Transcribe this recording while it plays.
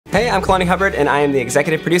Hey, I'm Kalani Hubbard, and I am the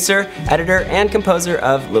executive producer, editor, and composer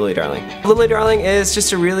of Lily Darling. Lily Darling is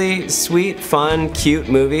just a really sweet, fun, cute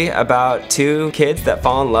movie about two kids that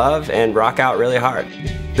fall in love and rock out really hard.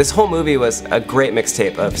 This whole movie was a great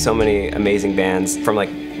mixtape of so many amazing bands, from like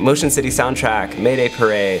Motion City Soundtrack, Mayday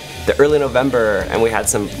Parade, The Early November, and we had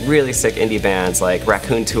some really sick indie bands like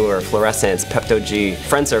Raccoon Tour, Fluorescence, Pepto G,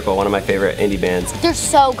 Friend Circle, one of my favorite indie bands. They're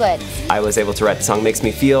so good. I was able to write the song Makes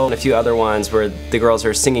Me Feel and a few other ones where the girls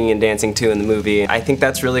are singing and dancing too in the movie. I think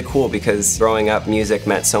that's really cool because growing up, music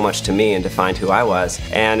meant so much to me and defined who I was,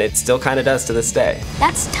 and it still kind of does to this day.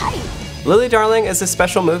 That's tight. Lily Darling is a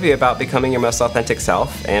special movie about becoming your most authentic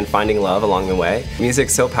self and finding love along the way.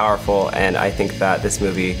 Music's so powerful, and I think that this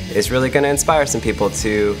movie is really going to inspire some people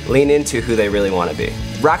to lean into who they really want to be.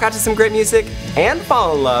 Rock out to some great music and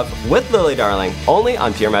fall in love with Lily Darling, only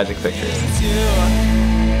on Pure Magic Pictures.